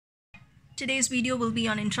Today's video will be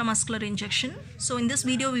on intramuscular injection. So in this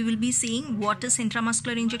video we will be seeing what is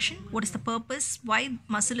intramuscular injection, what is the purpose, why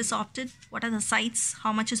muscle is opted, what are the sites,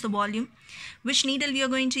 how much is the volume, which needle we are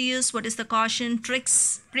going to use, what is the caution,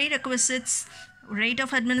 tricks, prerequisites, rate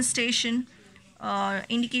of administration,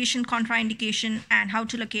 indication, contraindication, and how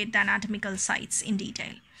to locate the anatomical sites in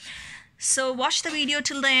detail. So watch the video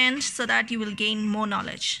till the end so that you will gain more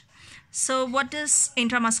knowledge. So what is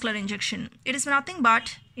intramuscular injection? It is nothing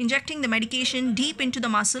but injecting the medication deep into the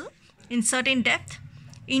muscle in certain depth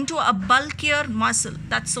into a bulkier muscle.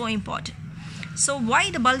 That's so important. So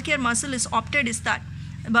why the bulkier muscle is opted is that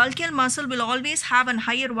the bulkier muscle will always have a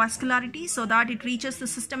higher vascularity so that it reaches the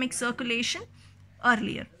systemic circulation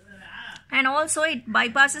earlier. And also it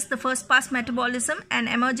bypasses the first pass metabolism and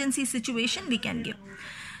emergency situation we can give.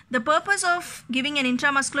 The purpose of giving an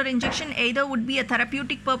intramuscular injection either would be a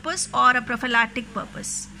therapeutic purpose or a prophylactic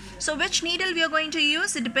purpose. So which needle we are going to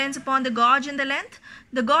use, it depends upon the gauge and the length.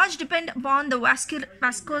 The gauge depends upon the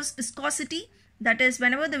viscosity. That is,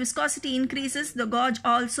 whenever the viscosity increases, the gauge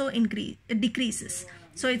also decreases.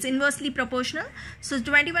 So it's inversely proportional. So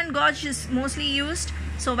 21 gauge is mostly used.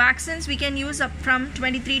 So vaccines we can use up from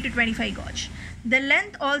 23 to 25 gauge. The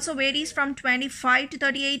length also varies from 25 to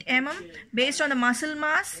 38 mm based on the muscle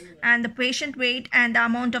mass and the patient weight and the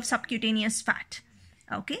amount of subcutaneous fat.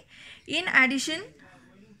 Okay. In addition,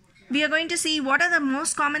 we are going to see what are the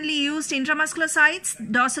most commonly used intramuscular sites: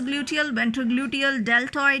 dorsogluteal, ventrogluteal,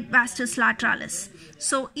 deltoid, vastus lateralis.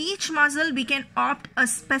 So each muscle we can opt a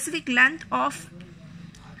specific length of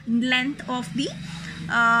the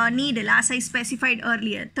needle, as I specified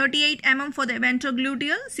earlier. 38 mm for the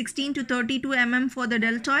ventrogluteal, 16 to 32 mm for the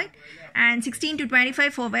deltoid, and 16 to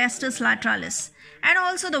 25 for vastus lateralis. And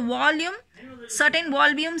also the volume, certain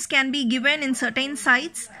volumes can be given in certain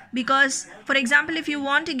sites, because for example if you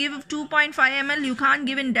want to give 2.5 ml you can't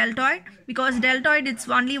give in deltoid, because deltoid it's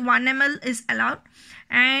only 1 ml is allowed,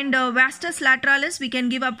 and vastus lateralis we can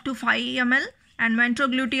give up to 5 ml, and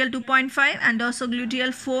ventrogluteal 2.5 and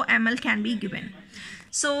dorsogluteal 4 ml can be given.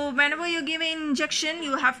 So whenever you give an injection,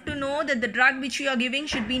 you have to know that the drug which you are giving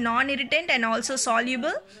should be non-irritant and also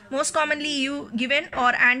soluble. Most commonly given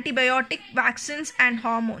are antibiotic, vaccines and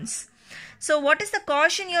hormones. So what is the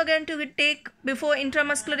caution you are going to take before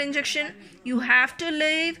intramuscular injection? You have to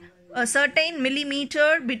leave a certain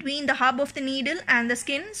millimeter between the hub of the needle and the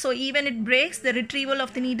skin. So even it breaks, the retrieval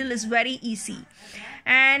of the needle is very easy.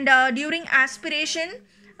 And during aspiration,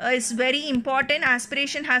 is very important.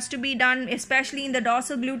 Aspiration has to be done especially in the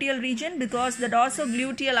dorsogluteal region, because the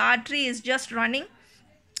dorsogluteal artery is just running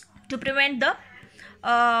to prevent the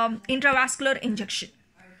intravascular injection.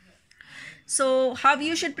 So how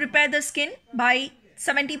you should prepare the skin? By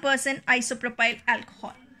 70% isopropyl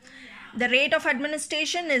alcohol. The rate of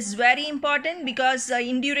administration is very important, because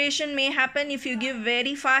induration may happen if you give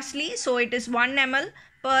very fastly. So it is 1 ml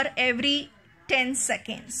per every 10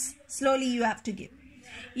 seconds. Slowly you have to give.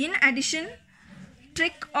 In addition,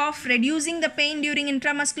 trick of reducing the pain during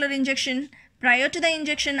intramuscular injection: prior to the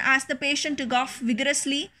injection, ask the patient to cough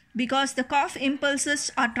vigorously, because the cough impulses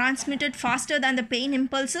are transmitted faster than the pain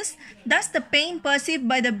impulses. Thus, the pain perceived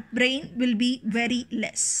by the brain will be very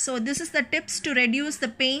less. So, this is the tips to reduce the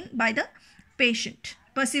pain by the patient,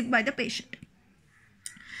 perceived by the patient.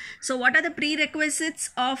 So, what are the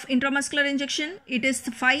prerequisites of intramuscular injection? It is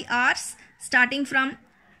 5 R's, starting from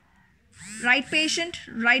right patient,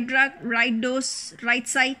 right drug, right dose, right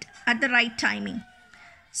site, at the right timing.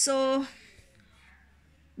 So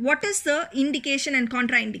what is the indication and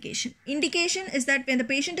contraindication? Indication is that when the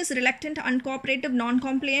patient is reluctant, uncooperative,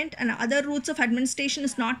 non-compliant, and other routes of administration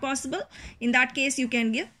is not possible, in that case you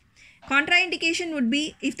can give. Contraindication would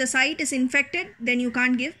be if the site is infected, then you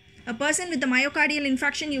can't give. A person with the myocardial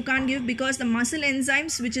infarction you can't give, because the muscle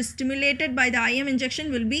enzymes which is stimulated by the IM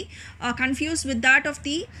injection will be confused with that of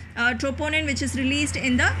the troponin which is released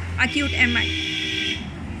in the acute MI.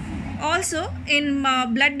 Also in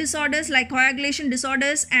blood disorders like coagulation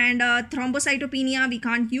disorders and thrombocytopenia we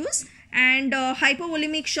can't use. And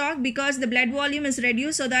hypovolemic shock, because the blood volume is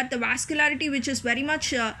reduced, so that the vascularity, which is very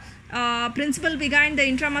much principle behind the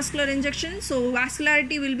intramuscular injection, so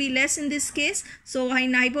vascularity will be less in this case. So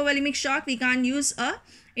in hypovolemic shock we can't use a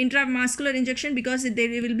intramuscular injection, because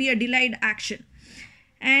there will be a delayed action.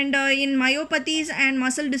 And in myopathies and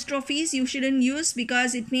muscle dystrophies you shouldn't use,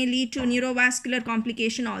 because it may lead to neurovascular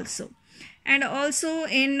complication also. And also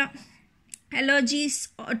in allergies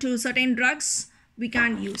to certain drugs we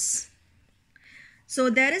can't use. So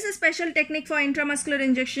there is a special technique for intramuscular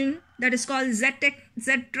injection that is called Ztec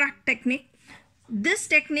technique. This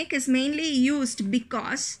technique is mainly used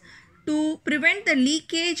because to prevent the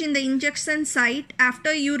leakage in the injection site,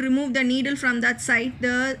 after you remove the needle from that site,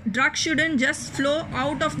 the drug shouldn't just flow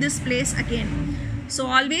out of this place again. So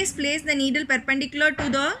always place the needle perpendicular to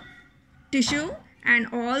the tissue, and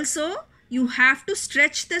also you have to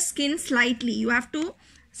stretch the skin slightly. You have to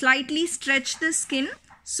slightly stretch the skin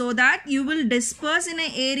so that you will disperse in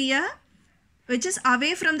an area which is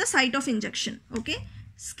away from the site of injection. Okay,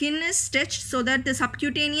 skin is stretched so that the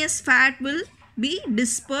subcutaneous fat will be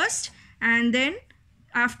dispersed, and then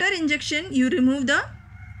after injection you remove the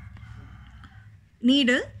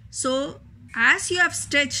needle. So as you have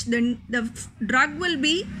stretched, the drug will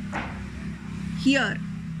be here,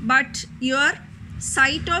 but your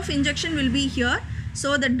site of injection will be here.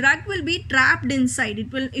 So the drug will be trapped inside.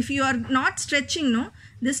 It will, if you are not stretching, no,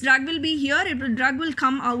 this drug will be here, drug will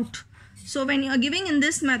come out. So when you are giving in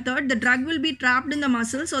this method, the drug will be trapped in the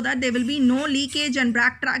muscle so that there will be no leakage and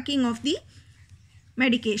backtracking of the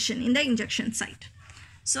medication in the injection site.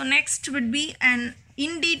 So next would be an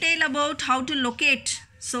in detail about how to locate.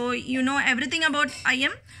 So you know everything about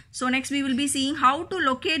IM. So next we will be seeing how to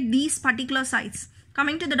locate these particular sites.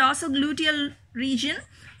 Coming to the dorsogluteal region,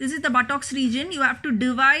 this is the buttocks region. You have to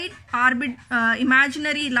divide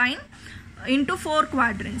imaginary line into 4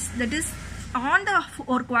 quadrants. That is, on the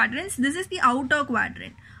 4 quadrants, this is the outer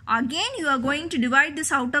quadrant. Again you are going to divide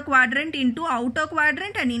this outer quadrant into outer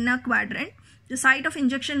quadrant and inner quadrant. The site of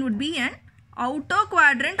injection would be an outer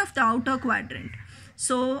quadrant of the outer quadrant.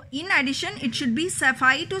 So in addition, it should be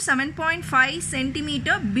 5 to 7.5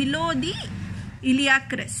 centimeter below the iliac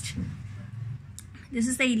crest. This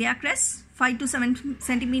is the iliac crest, 5 to 7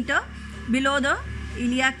 centimeter below the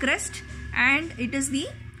iliac crest, and it is the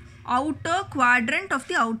outer quadrant of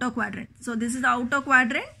the outer quadrant. So this is the outer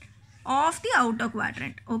quadrant of the outer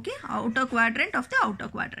quadrant. Okay, outer quadrant of the outer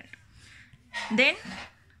quadrant. Then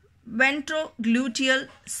ventrogluteal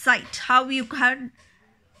site, how you can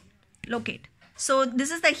locate. So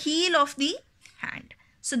this is the heel of the hand.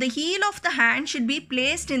 So the heel of the hand should be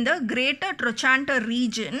placed in the greater trochanter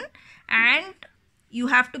region, and you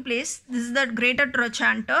have to place, this is the greater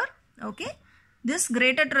trochanter. Okay, this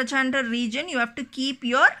greater trochanter region you have to keep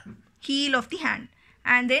your heel of the hand,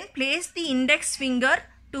 and then place the index finger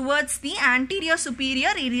towards the anterior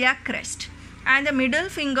superior iliac crest and the middle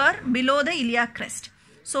finger below the iliac crest.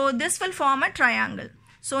 So this will form a triangle.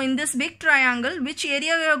 So in this big triangle, which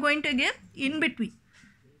area we are going to give? In between.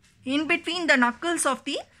 In between the knuckles of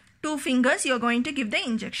the 2 fingers you are going to give the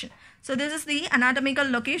injection. So this is the anatomical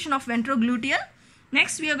location of ventrogluteal.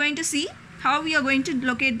 Next we are going to see how we are going to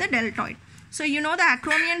locate the deltoid. So you know the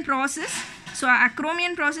acromion process. So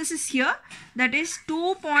acromion process is here. That is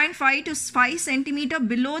 2.5 to 5 centimeter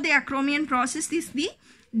below the acromion process is the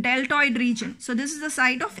deltoid region. So this is the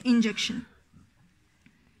site of injection.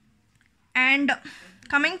 And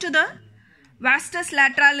coming to the vastus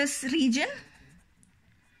lateralis region,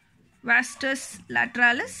 vastus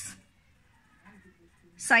lateralis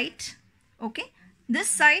site. Okay, this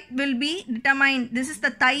site will be determined. This is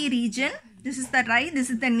the thigh region, this is the thigh, this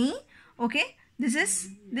is the knee. Okay, this is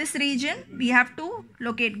this region we have to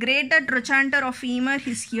locate. Greater trochanter of femur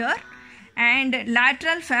is here, and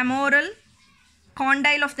lateral femoral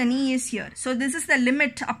condyle of the knee is here. So this is the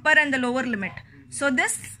limit, upper and the lower limit. So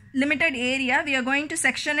this limited area we are going to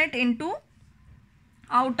section it into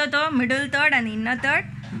outer third, middle third and inner third,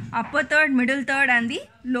 upper third, middle third and the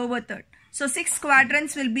lower third. So 6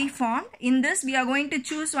 quadrants will be formed. In this we are going to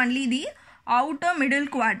choose only the outer middle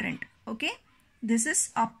quadrant. Okay, this is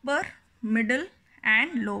upper, middle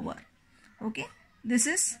and lower. Okay, this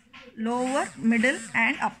is lower, middle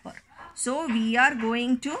and upper. So we are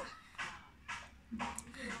going to,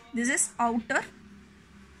 this is outer,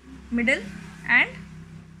 middle and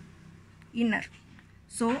inner.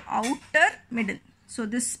 So outer, middle. So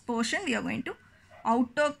this portion we are going to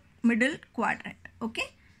outer middle quadrant.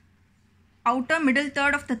 Okay, outer middle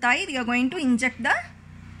third of the thigh we are going to inject the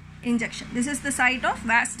injection. This is the site of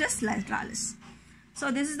vastus lateralis.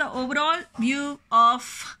 So this is the overall view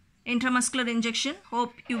of intramuscular injection.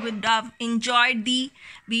 Hope you would have enjoyed the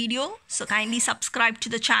video. So kindly subscribe to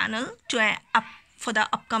the channel for the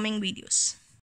upcoming videos.